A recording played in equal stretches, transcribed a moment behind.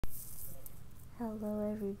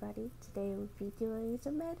Hello everybody, today we'll be doing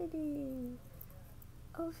some editing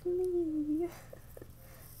of me.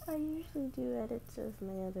 I usually do edits of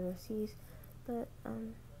my other OCs, but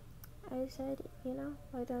I said,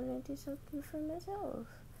 why don't I do something for myself?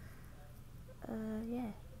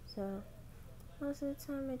 Yeah, so most of the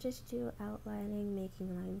time I just do outlining,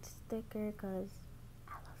 making lines thicker, cause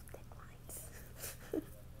I love thick lines.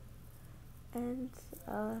 And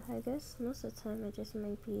I guess most of the time I just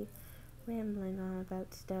might be rambling on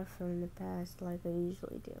about stuff from the past like I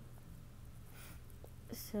usually do.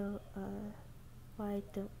 So, why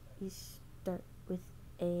don't we start with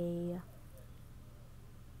a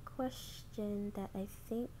question that I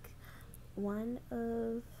think one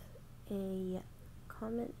of a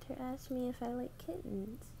commenter asked me if I like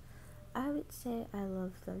kittens. I would say I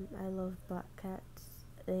love them. I love black cats.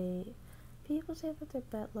 People say that they're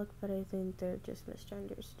bad luck, but I think they're just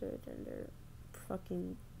misunderstood and they're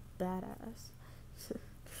fucking badass.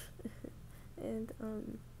 And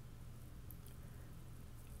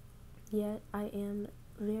yet I am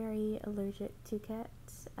very allergic to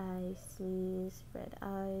cats. I sneeze, red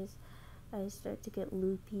eyes, I start to get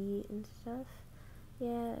loopy and stuff.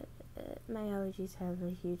 Yeah, my allergies have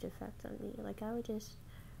a huge effect on me. Like, I would just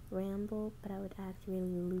ramble, but I would act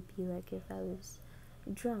really loopy, like if I was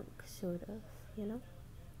drunk, sort of, you know?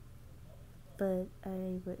 But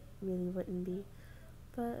really wouldn't be.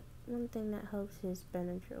 But one thing that helps is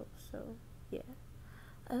Benadryl, so yeah.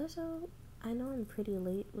 Also, I know I'm pretty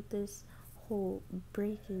late with this whole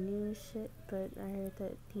breaking news shit, but I heard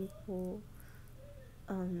that people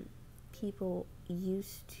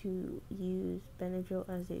used to use Benadryl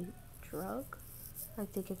as a drug,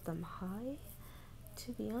 like to get them high.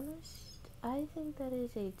 To be honest, I think that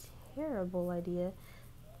is a terrible idea.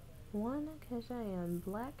 One, because I am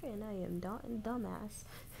black and I am not a dumbass,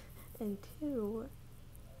 and two,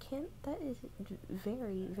 can't that is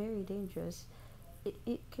very very dangerous.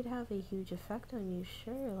 It could have a huge effect on you,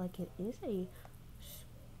 sure, like it is a,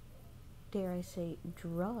 dare I say,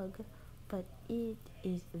 drug, but it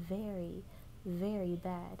is very, very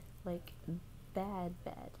bad. Like, bad,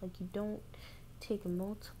 bad. Like, you don't take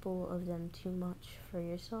multiple of them too much for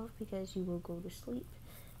yourself because you will go to sleep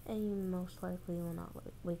and you most likely will not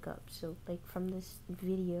wake up. So, like, from this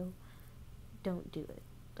video, don't do it.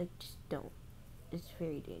 Like, just don't. It's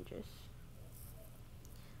very dangerous.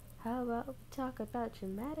 How about we talk about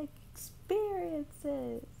traumatic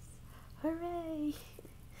experiences? Hooray!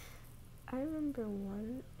 I remember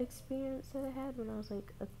one experience that I had when I was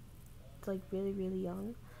like really really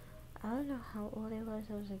young. I don't know how old I was.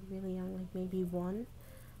 I was like really young, like maybe one,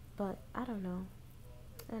 but I don't know.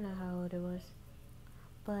 I don't know how old I was.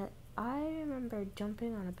 But I remember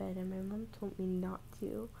jumping on a bed and my mom told me not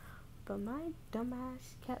to, but my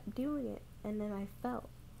dumbass kept doing it, and then I fell,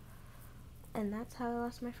 and that's how I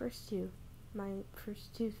lost my first tooth. My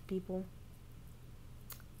first tooth, people.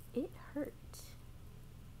 It hurt,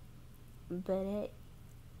 but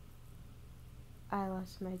I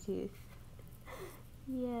lost my tooth.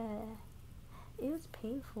 Yeah, it was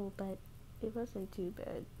painful, but it wasn't too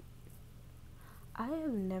bad. I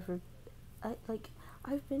have never,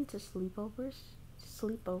 I've been to sleepovers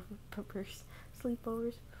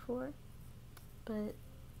before, but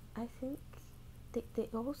I think they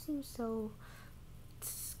all seem so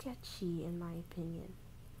sketchy in my opinion.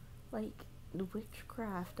 Like, the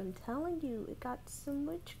witchcraft, I'm telling you, it got some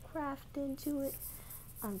witchcraft into it.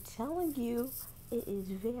 I'm telling you, it is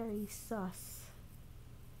very sus.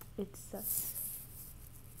 It's sus.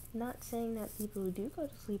 Not saying that people who do go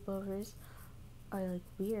to sleepovers are like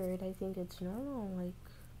weird. I think it's normal. Like,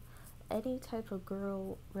 any type of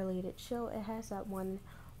girl related show, it has that one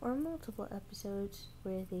or multiple episodes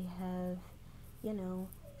where they have, you know,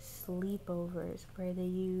 sleepovers where they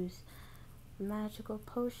use magical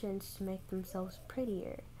potions to make themselves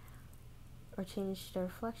prettier or change their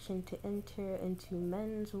reflection to enter into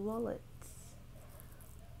men's wallets,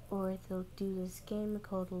 or they'll do this game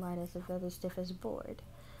called light as a feather, stiff as a board.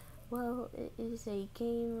 Well, it is a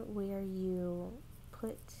game where you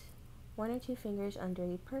put one or two fingers under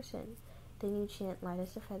a person, then you chant light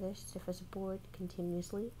as a feather, stiff as a board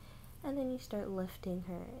continuously, and then you start lifting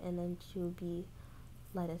her, and then she'll be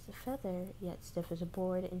light as a feather yet stiff as a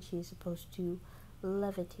board, and she's supposed to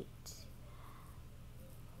levitate.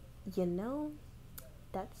 You know,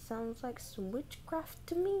 that sounds like some witchcraft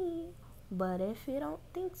to me, but if you don't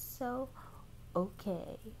think so,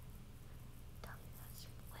 okay.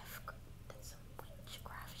 That's some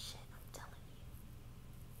witchcraft shit, I'm telling you.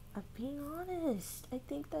 I'm being honest. I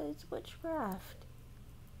think that it's witchcraft.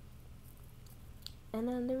 And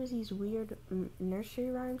then there was these weird nursery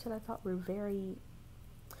rhymes that I thought were very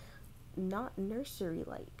not nursery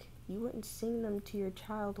like. You wouldn't sing them to your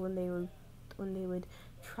child when they would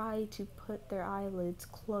try to put their eyelids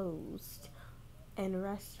closed and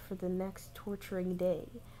rest for the next torturing day.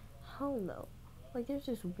 Hell no. Like, there's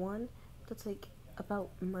this one that's like about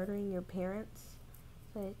murdering your parents.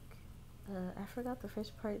 It's like, I forgot the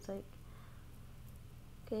first part. It's like,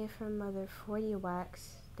 gave her mother 40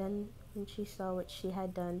 whacks. Then, when she saw what she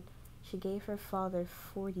had done, she gave her father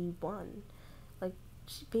 41. Like,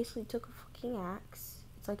 she basically took a fucking axe.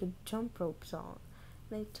 It's like a jump rope song.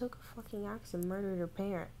 And they took a fucking axe and murdered her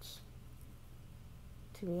parents.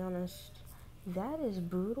 To be honest, that is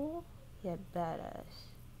brutal, yet badass.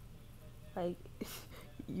 Like,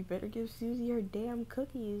 you better give Susie her damn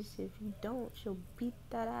cookies. If you don't, she'll beat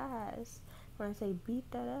that ass. When I say beat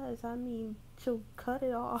that ass, I mean she'll cut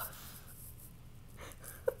it off.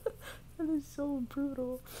 That is so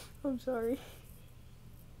brutal. I'm sorry.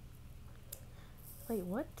 Wait,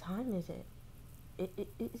 what time is it?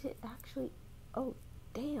 Is it actually? Oh,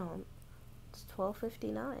 damn! It's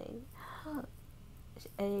 12:59. It's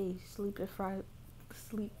a sleep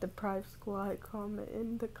deprived squad. Comment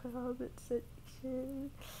in the comment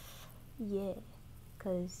section. Yeah,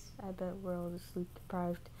 cause I bet we're all sleep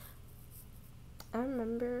deprived. I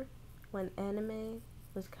remember when anime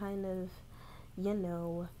was kind of,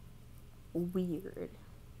 weird.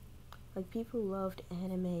 Like, people loved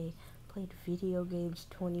anime, played video games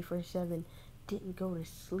 24/7, didn't go to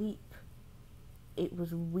sleep. It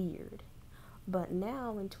was weird. But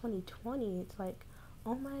now in 2020, it's like,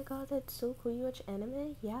 oh my god, that's so cool. You watch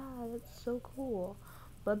anime? Yeah, that's so cool.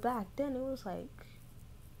 But back then, it was like,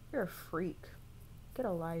 you're a freak. Get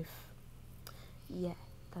a life. Yeah,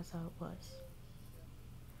 that's how it was.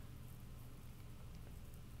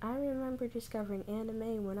 I remember discovering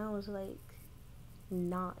anime when I was like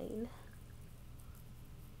 9.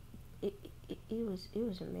 It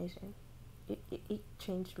was amazing. It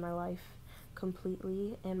changed my life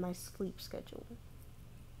completely and my sleep schedule.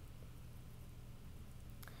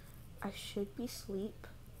 I should be asleep,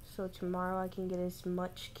 so tomorrow I can get as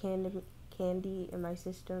much candy in my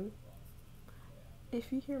system.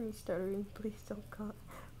 If you hear me stuttering, please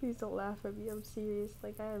don't laugh at me. I'm serious.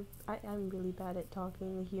 Like, I'm really bad at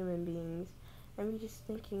talking to human beings, and me just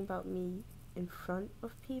thinking about me in front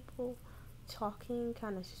of people talking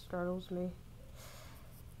kind of startles me.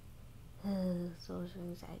 Social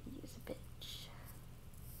anxiety is a bitch.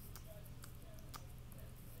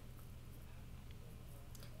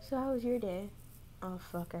 So how was your day? Oh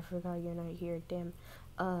fuck, I forgot you're not here. Damn.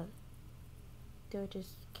 Do I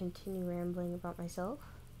just continue rambling about myself?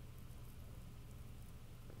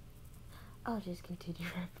 I'll just continue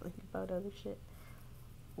rambling about other shit.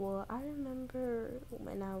 Well, I remember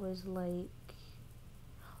when I was like,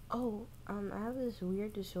 I have this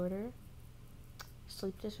weird disorder,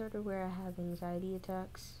 sleep disorder, where I have anxiety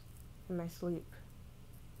attacks in my sleep.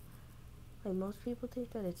 Like, most people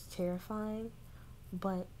think that it's terrifying,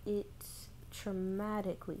 but it's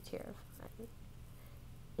traumatically terrifying.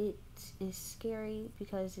 It is scary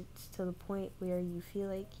because it's to the point where you feel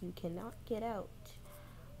like you cannot get out.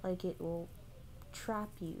 Like, it will trap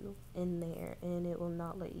you in there and it will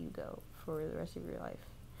not let you go for the rest of your life.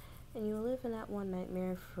 And you will live in that one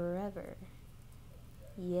nightmare forever.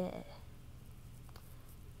 Yeah.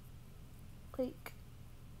 Like,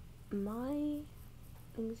 my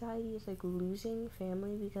anxiety is like losing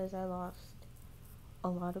family because I lost a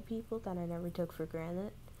lot of people that I never took for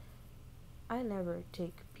granted. I never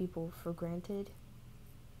take people for granted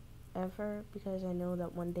ever because I know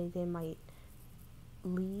that one day they might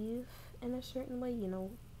leave in a certain way,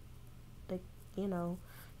 like,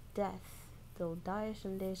 death. They'll die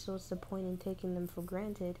someday, so what's the point in taking them for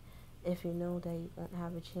granted if you know they won't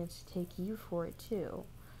have a chance to take you for it too?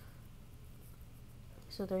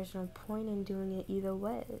 So there's no point in doing it either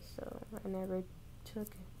way. So I never took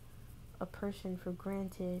a person for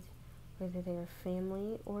granted, whether they're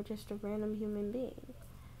family or just a random human being.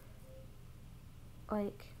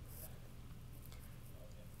 Like,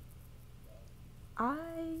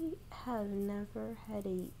 I have never had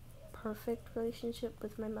a perfect relationship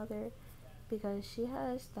with my mother because she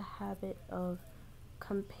has the habit of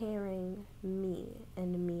comparing me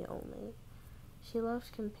and me only. She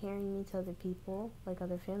loves comparing me to other people, like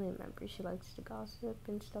other family members. She likes to gossip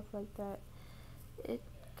and stuff like that. It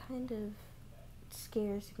kind of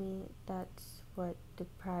scares me. That's what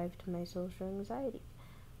deprived my social anxiety.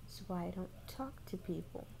 That's why I don't talk to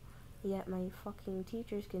people. Yet my fucking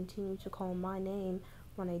teachers continue to call my name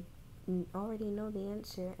when I already know the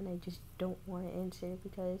answer and I just don't want to answer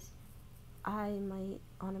because I might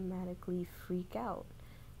automatically freak out,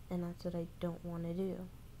 and that's what I don't want to do.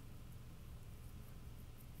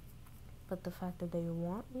 but the fact that they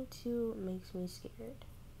want me to makes me scared.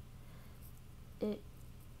 It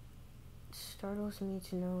startles me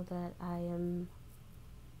to know that I am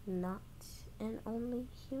not an only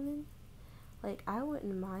human. Like, I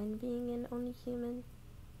wouldn't mind being an only human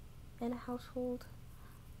in a household.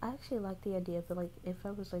 I actually like the idea, but like, if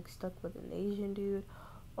I was like stuck with an Asian dude,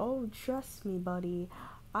 oh, trust me, buddy,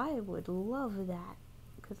 I would love that.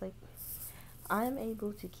 Because, like, I'm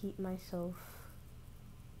able to keep myself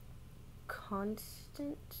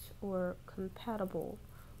constant or compatible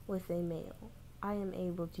with a male. I am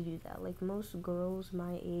able to do that. Like, most girls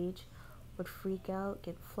my age would freak out,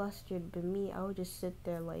 get flustered, but me, I would just sit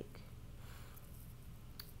there like,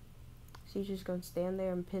 so you just gonna stand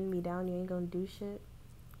there and pin me down, you ain't gonna do shit?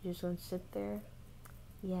 You just gonna sit there?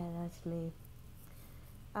 Yeah, that's me.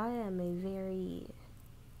 I am a very,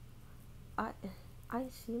 I, I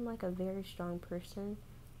seem like a very strong person.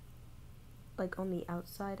 Like, on the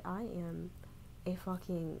outside, I am a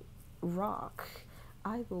fucking rock.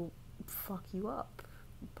 I will fuck you up.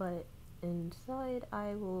 But inside,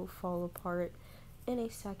 I will fall apart in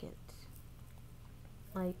a second.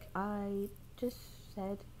 Like, I just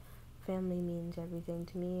said, family means everything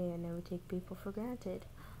to me. I never take people for granted.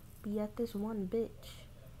 But yet this one bitch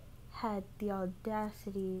had the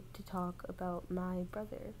audacity to talk about my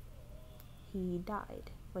brother. He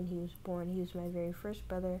died when he was born. He was my very first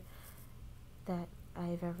brother that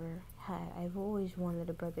I've ever had. I've always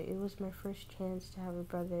wanted a brother. It was my first chance to have a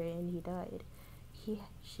brother, and he died.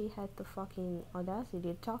 She had the fucking audacity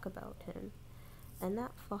to talk about him, and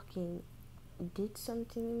that fucking did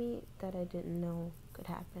something to me that I didn't know could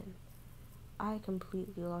happen. I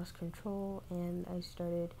completely lost control, and I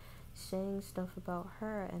started saying stuff about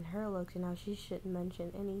her and her looks and how she shouldn't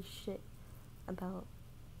mention any shit about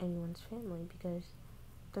anyone's family, because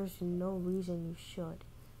there's no reason you should.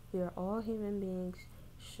 We are all human beings.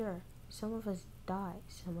 Sure, some of us die,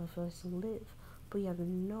 some of us live, but you have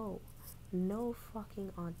no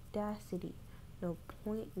fucking audacity, no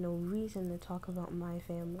point, no reason to talk about my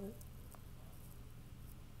family.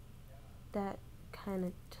 That kind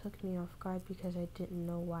of took me off guard because I didn't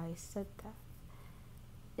know why I said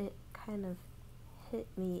that. It kind of hit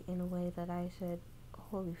me in a way that I said,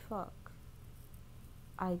 holy fuck.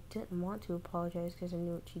 I didn't want to apologize because I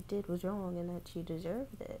knew what she did was wrong and that she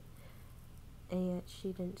deserved it. And yet she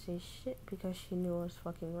didn't say shit because she knew I was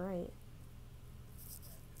fucking right.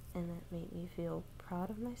 And that made me feel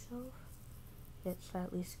proud of myself, yet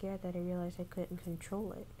slightly scared that I realized I couldn't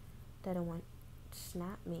control it, that it went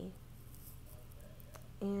snap me.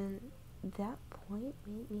 And that point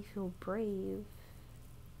made me feel brave,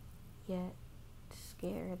 yet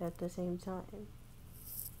scared at the same time.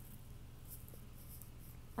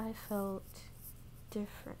 I felt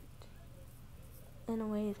different in a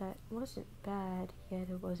way that wasn't bad, yet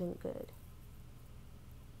it wasn't good.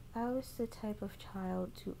 I was the type of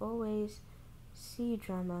child to always see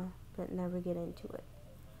drama but never get into it.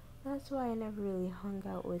 That's why I never really hung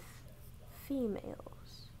out with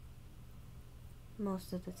females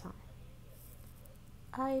most of the time.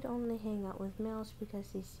 I'd only hang out with males because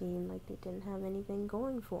they seemed like they didn't have anything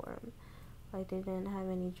going for them, like they didn't have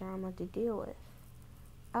any drama to deal with.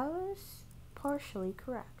 I was partially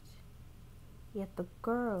correct. Yet the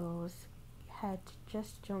girls had to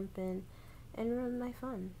just jump in and ruin my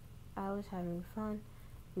fun. I was having fun,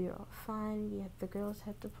 we were all fine, yet the girls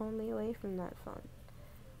had to pull me away from that fun.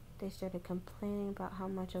 They started complaining about how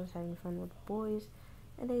much I was having fun with boys,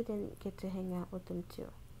 and they didn't get to hang out with them too.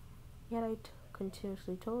 Yet I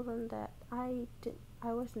continuously told them that I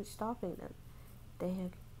wasn't stopping them.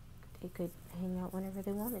 They could hang out whenever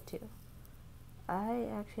they wanted to. I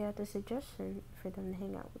actually had the suggestion for them to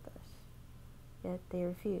hang out with us, yet they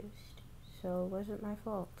refused, so it wasn't my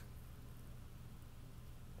fault.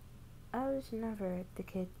 I was never the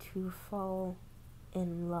kid to fall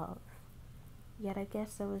in love, yet I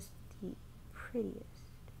guess I was the prettiest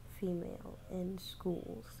female in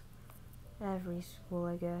schools. Every school,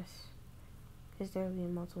 I guess, because there would be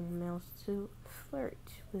multiple males to flirt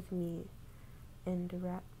with me in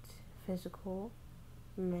direct, physical,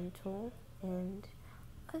 mental, and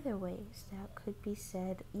other ways that could be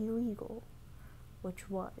said illegal, which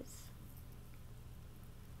was.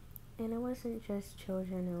 And it wasn't just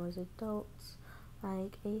children, it was adults,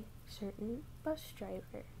 like a certain bus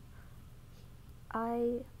driver.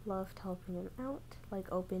 I loved helping him out,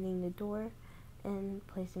 like opening the door and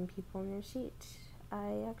placing people in their seats.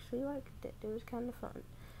 I actually liked it. It was kind of fun.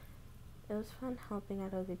 It was fun helping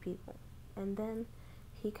out other people. And then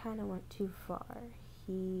he kind of went too far.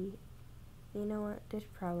 You know what? There's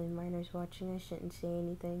probably minors watching. I shouldn't say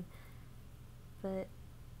anything. But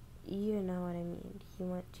You know what I mean. He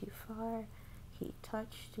went too far, he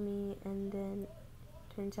touched me, and then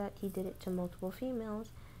turns out he did it to multiple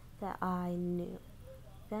females that I knew.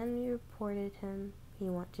 Then we reported him, he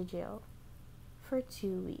went to jail for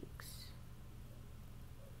 2 weeks.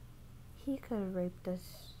 He could have raped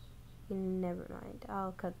us. Never mind,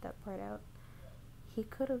 I'll cut that part out. He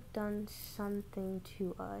could have done something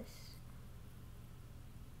to us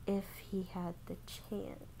if he had the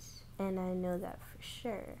chance, and I know that for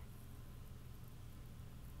sure.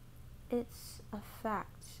 It's a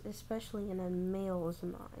fact, especially in a male's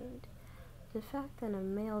mind. The fact that a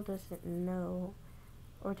male doesn't know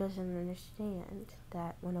or doesn't understand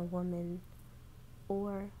that when a woman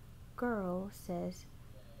or girl says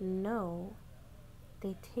no,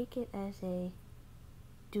 they take it as a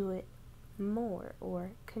do it more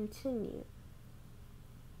or continue.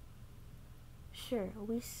 Sure,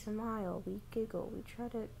 we smile, we giggle, we try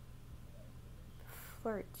to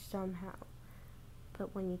flirt somehow.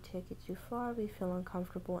 But when you take it too far, we feel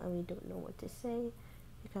uncomfortable and we don't know what to say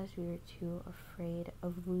because we are too afraid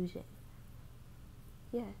of losing.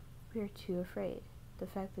 Yeah, we are too afraid. The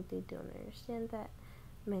fact that they don't understand that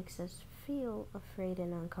makes us feel afraid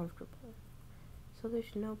and uncomfortable. So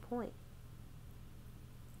there's no point.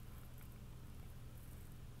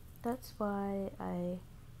 That's why I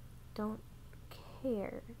don't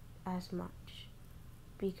care as much,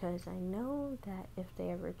 because I know that if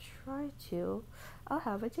they ever try to, I'll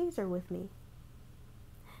have a taser with me.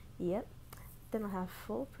 Yep, then I'll have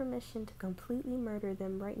full permission to completely murder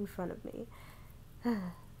them right in front of me.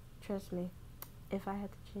 Trust me, if I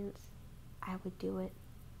had the chance, I would do it.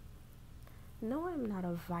 No, I'm not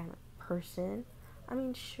a violent person. I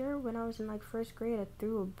mean, sure, when I was in like first grade, I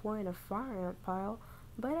threw a boy in a fire ant pile,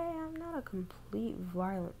 but I am not a complete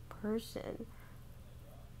violent person.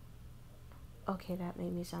 Okay, that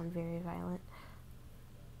made me sound very violent.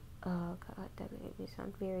 Oh god, that made me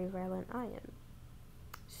sound very violent. I am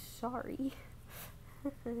sorry.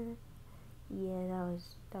 Yeah,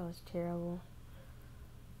 that was terrible.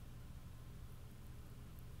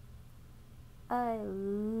 I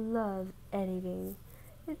love editing.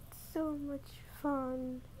 It's so much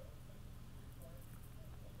fun.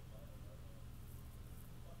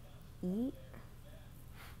 Eat.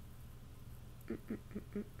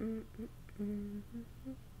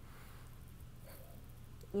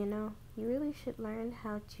 You know, you really should learn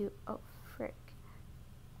how to. Oh, frick.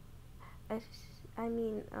 I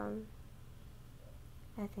mean,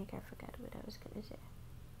 I think I forgot what I was gonna say.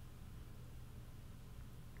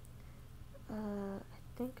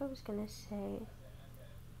 I think I was gonna say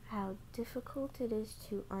how difficult it is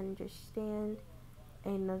to understand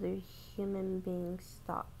another human being's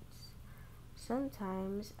thoughts.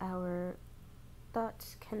 Sometimes our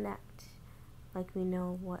thoughts connect, like we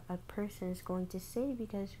know what a person is going to say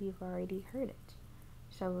because we've already heard it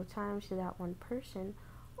several times to that one person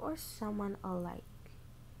or someone alike.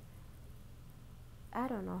 I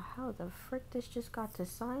don't know how the frick this just got to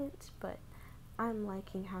science, but I'm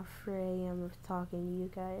liking how free I am of talking to you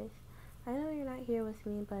guys. I know you're not here with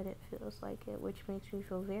me, but it feels like it, which makes me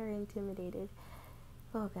feel very intimidated.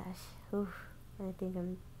 Oh gosh, oof, I think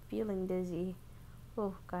I'm feeling dizzy.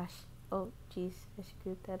 Oh gosh, oh jeez, I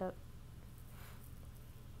screwed that up.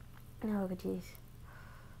 Oh jeez.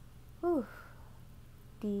 Oof,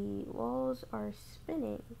 the walls are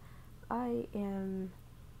spinning. I am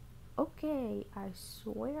okay. I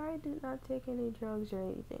swear I did not take any drugs or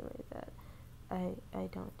anything like that. I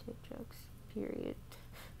don't take drugs, period.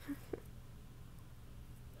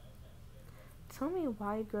 Tell me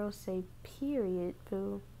why girls say period,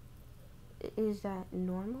 boo. Is that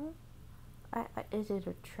normal? Is it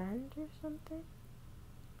a trend or something?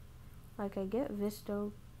 Like, I get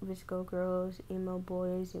visco girls, emo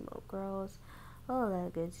boys, emo girls, all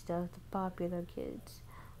that good stuff, the popular kids.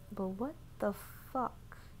 But what the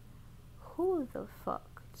fuck? Who the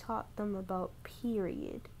fuck taught them about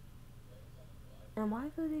period? And why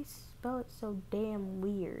do they spell it so damn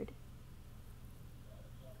weird?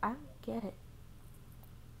 I don't get it.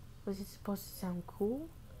 Was it supposed to sound cool?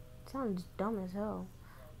 It sounds dumb as hell.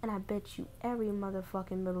 And I bet you every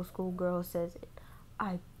motherfucking middle school girl says it.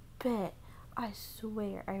 I bet. I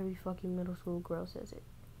swear every fucking middle school girl says it.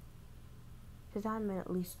 Because I met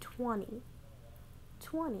at least 20.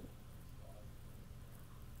 20.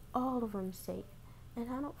 All of them say it. And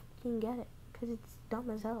I don't fucking get it. Because it's dumb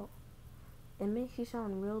as hell. It makes you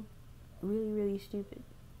sound really stupid.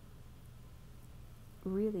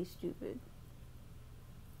 Really stupid.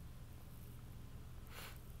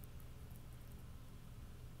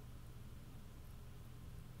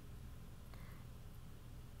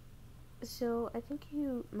 So I think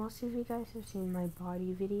most of you guys have seen my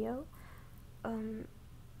body video. Um,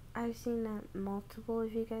 I've seen that multiple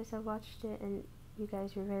of you guys have watched it, and you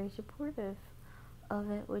guys were very supportive of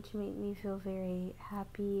it, which made me feel very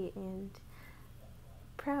happy and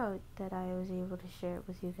proud that I was able to share it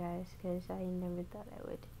with you guys, because I never thought I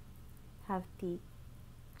would have the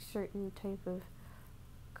certain type of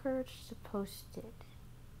courage to post it.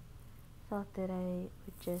 Thought that I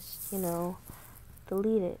would just,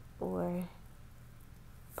 delete it or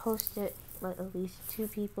post it, let at least 2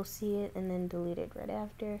 people see it, and then delete it right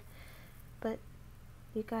after. But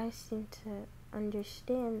you guys seem to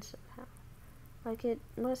understand somehow. Like, it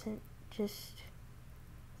wasn't just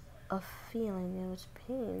a feeling, it was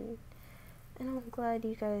pain. And I'm glad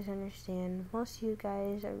you guys understand. Most of you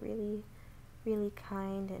guys are really, really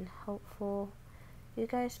kind and helpful. You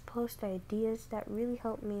guys post ideas that really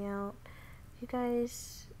help me out. You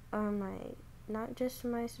guys are not just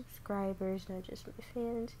my subscribers, not just my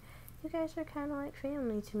fans. You guys are kind of like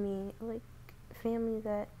family to me. Like, family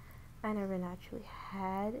that I never naturally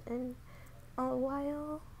had in a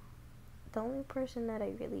while. The only person that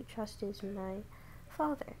I really trust is my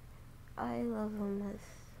father. I love him with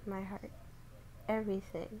my heart.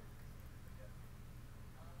 Everything.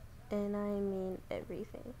 And I mean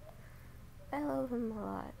everything. I love him a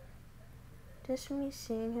lot. Just me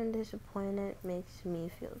seeing him disappointed makes me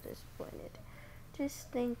feel disappointed.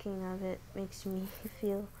 Just thinking of it makes me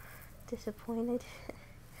feel disappointed.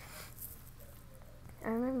 I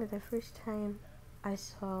remember the first time I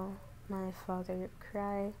saw my father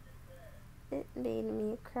cry. It made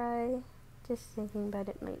me cry. Just thinking about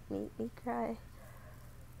it might make me cry.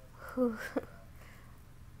 Ooh,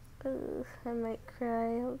 I might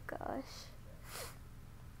cry, oh gosh.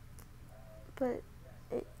 But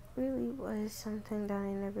it really was something that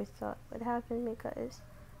I never thought would happen, because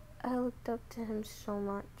I looked up to him so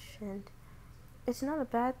much, and it's not a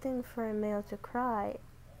bad thing for a male to cry.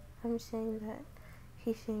 I'm saying that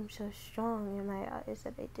he seemed so strong in my eyes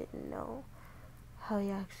that I didn't know how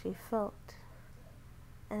he actually felt.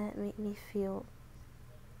 And it made me feel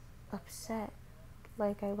upset,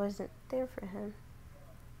 like I wasn't there for him.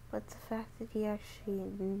 But the fact that he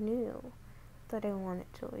actually knew that I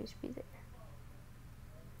wanted to always be there.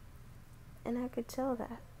 And I could tell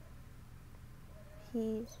that.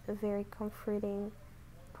 He's a very comforting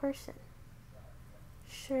person.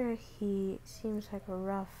 Sure, he seems like a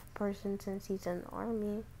rough person since he's in the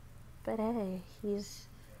army, but hey, he's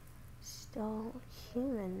still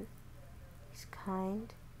human. He's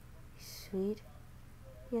kind, he's sweet,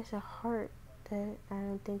 he has a heart that I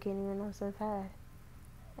don't think anyone else has had,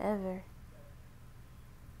 ever.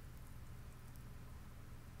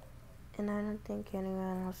 And I don't think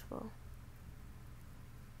anyone else will.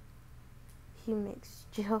 He makes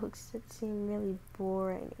jokes that seem really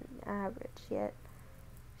boring and average, yet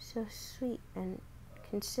so sweet and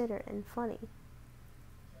considerate and funny.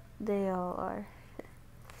 They all are.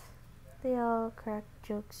 They all crack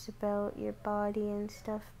jokes about your body and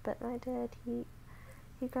stuff, but my dad, he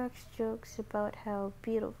cracks jokes about how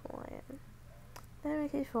beautiful I am. That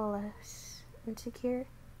makes me feel less insecure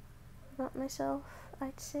about myself,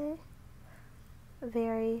 I'd say.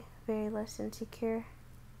 Very, very less insecure.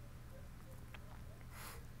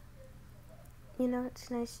 It's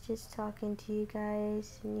nice just talking to you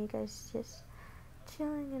guys, and you guys just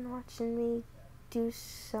chilling and watching me do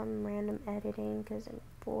some random editing because I'm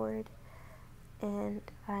bored, and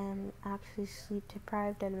I am actually sleep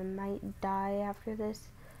deprived and I might die after this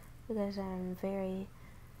because I'm very,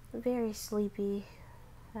 very sleepy.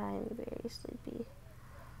 I'm very sleepy.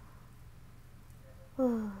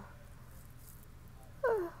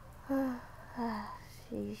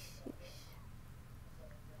 Sheesh.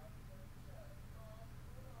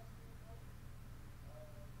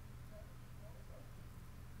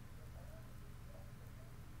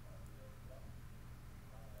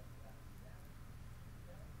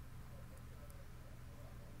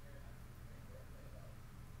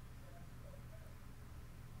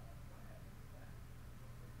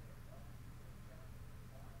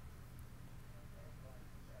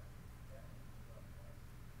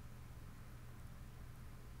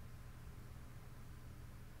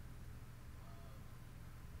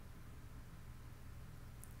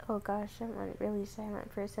 Oh gosh, I went really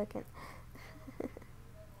silent for a second. I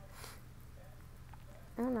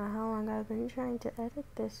don't know how long I've been trying to edit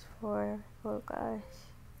this for. Oh gosh.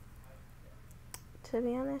 To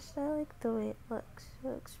be honest, I like the way it looks. It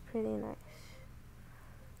looks pretty nice.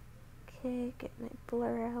 Okay, get my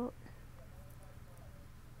blur out.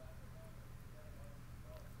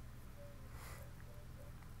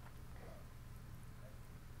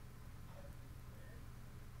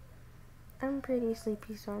 I'm pretty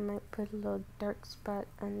sleepy, so I might put a little dark spot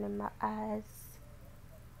under my eyes.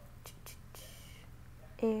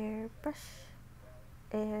 Airbrush,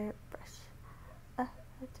 airbrush. I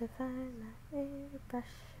have to find my airbrush.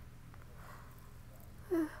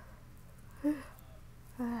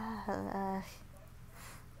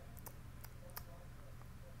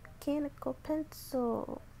 Mechanical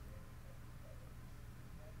pencil.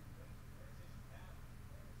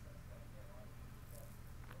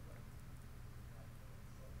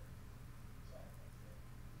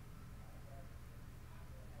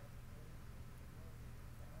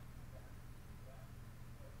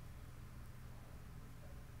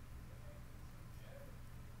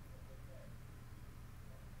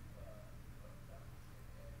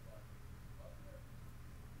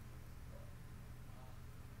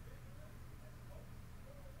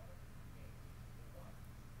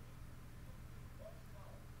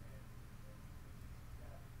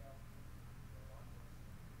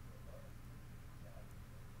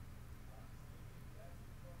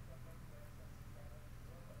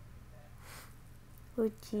 Oh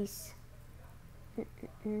jeez. You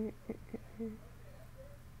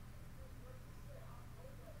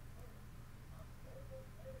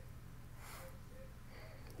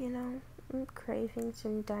know, I'm craving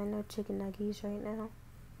some dino chicken nuggets right now.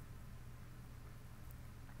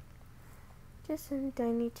 Just some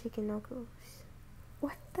tiny chicken nuggets.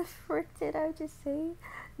 What the frick did I just say?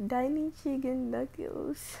 Tiny chicken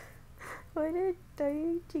nuggets. What are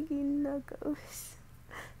tiny chicken nuggets?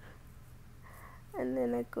 And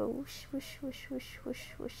then I go whoosh, whoosh, whoosh, whoosh,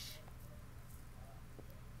 whoosh, whoosh.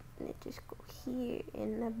 And I just go here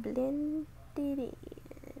and I blend it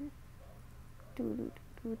in. Do do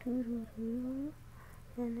do do do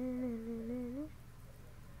do.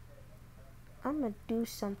 I'ma do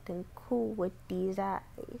something cool with these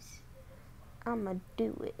eyes. I'ma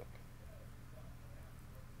do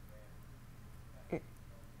it.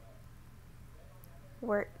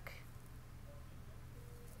 Work.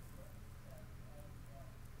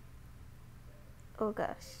 Oh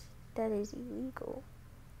gosh, that is illegal.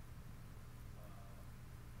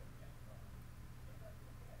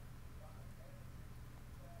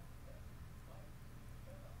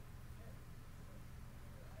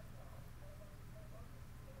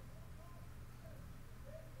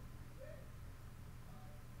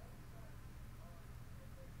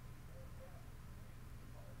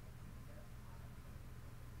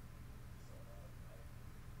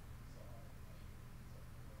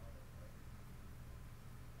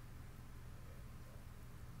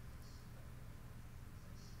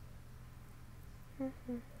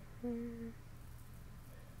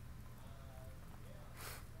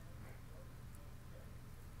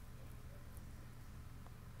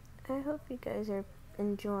 I hope you guys are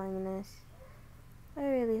enjoying this. I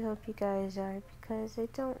really hope you guys are, because I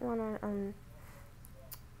don't want to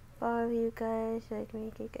bother you guys, like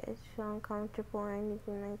make you guys feel uncomfortable or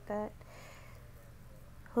anything like that.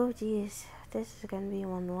 Oh geez, this is gonna be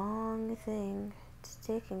one long thing. It's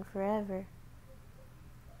taking forever.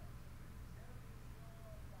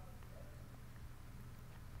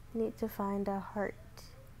 Need to find a heart.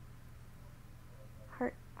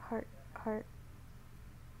 Heart, heart, heart.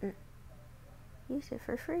 Use it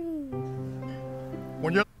for free.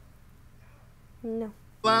 When your No.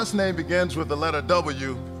 last name begins with the letter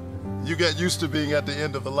W, you get used to being at the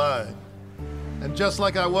end of the line. And just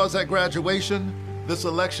like I was at graduation, this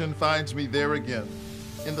election finds me there again.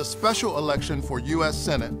 In the special election for U.S.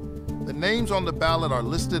 Senate, the names on the ballot are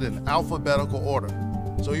listed in alphabetical order,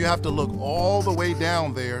 so you have to look all the way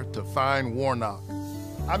down there to find Warnock.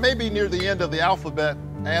 I may be near the end of the alphabet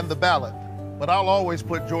and the ballot, but I'll always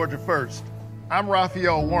put Georgia first. I'm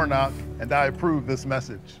Raphael Warnock, and I approve this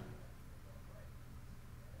message.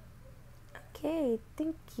 Okay,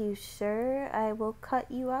 thank you, sir. I will cut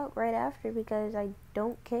you out right after because I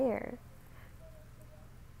don't care.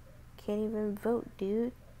 Can't even vote,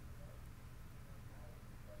 dude.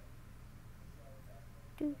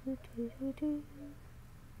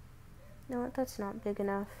 No, that's not big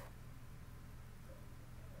enough.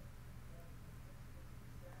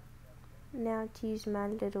 Now to use my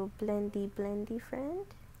little blendy friend.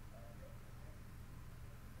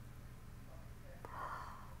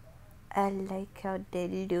 I like how they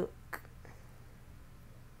look.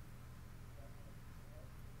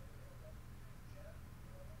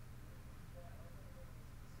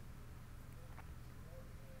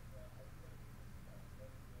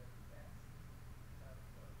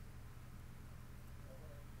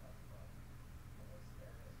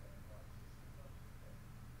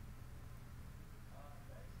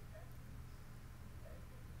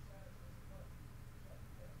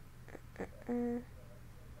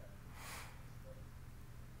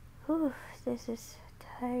 This is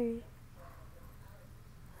tiring.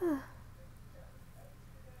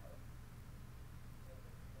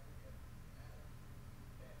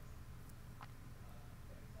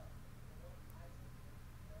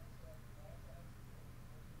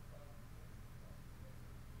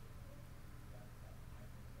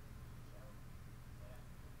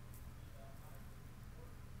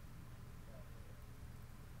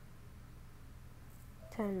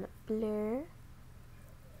 Turn the blur.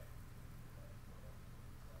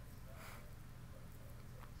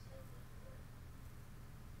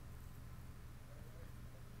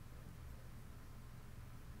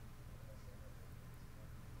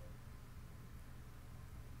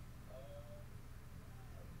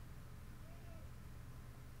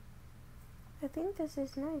 I think this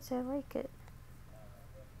is nice. I like it.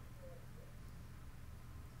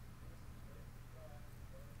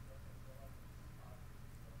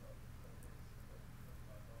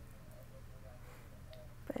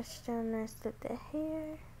 Brush down the rest of the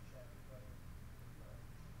hair.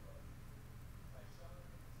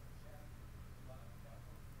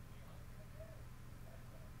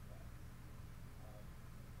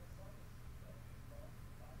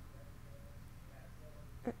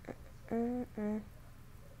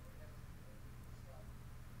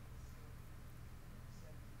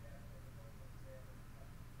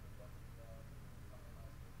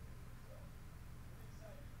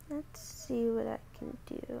 Let's see what I can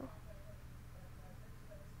do.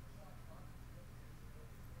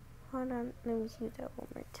 Hold on, let me do that one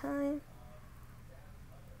more time.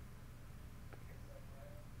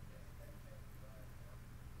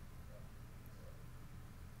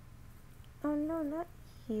 Oh no, not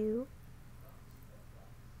you.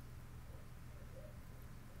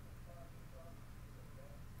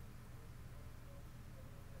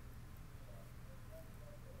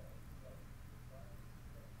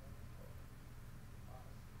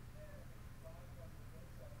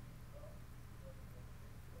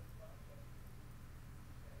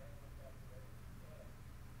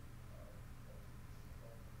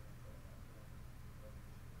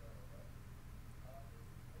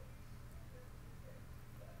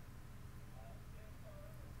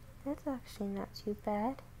 That's actually not too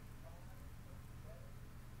bad.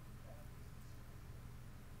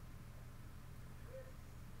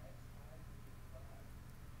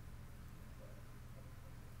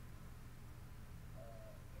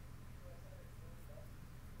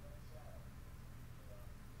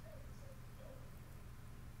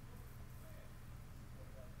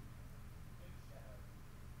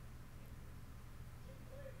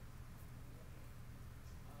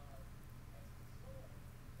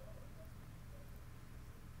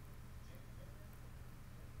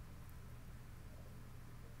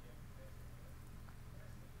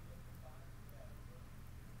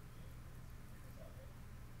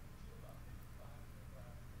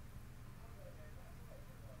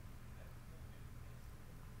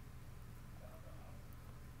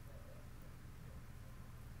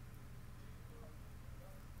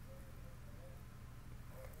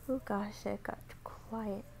 Oh gosh, that got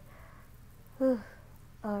quiet.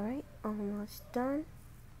 Alright, almost done.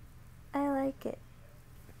 I like it.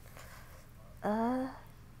 Back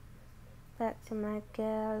to my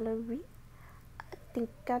gallery. I think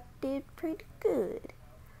I did pretty good.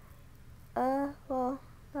 Well,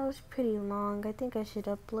 that was pretty long. I think I should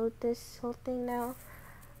upload this whole thing now.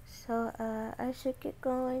 So, I should get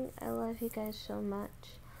going. I love you guys so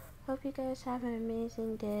much. Hope you guys have an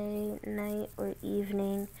amazing day, night, or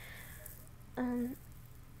evening. I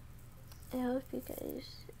hope you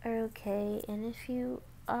guys are okay, and if you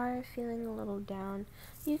are feeling a little down,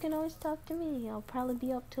 you can always talk to me. I'll probably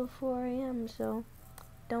be up till 4 a.m., so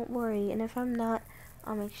don't worry. And if I'm not,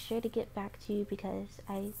 I'll make sure to get back to you because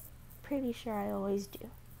I'm pretty sure I always do.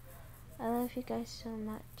 I love you guys so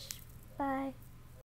much. Bye.